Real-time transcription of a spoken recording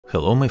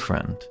Hello my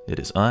friend, it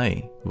is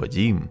I,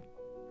 Vadim.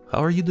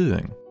 How are you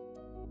doing?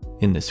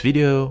 In this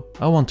video,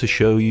 I want to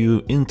show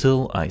you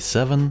Intel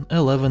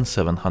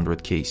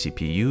i7-11700K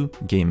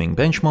CPU gaming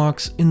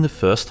benchmarks in the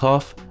first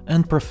half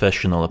and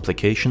professional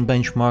application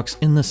benchmarks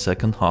in the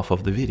second half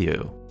of the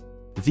video.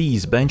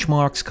 These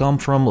benchmarks come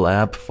from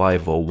Lab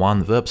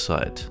 501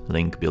 website,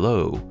 link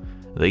below.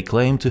 They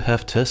claim to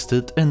have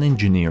tested an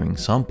engineering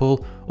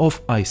sample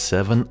of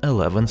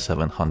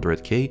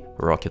i7-11700K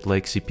Rocket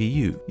Lake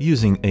CPU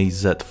using a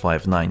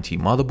Z590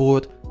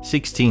 motherboard,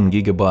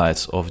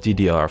 16GB of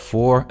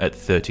DDR4 at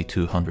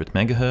 3200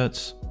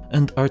 MHz,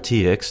 and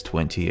RTX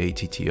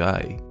 2080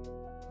 Ti.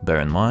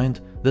 Bear in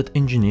mind that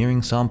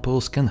engineering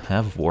samples can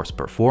have worse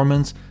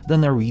performance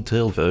than a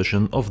retail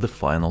version of the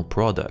final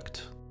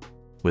product.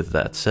 With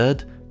that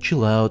said,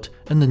 chill out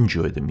and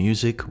enjoy the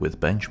music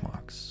with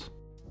benchmarks.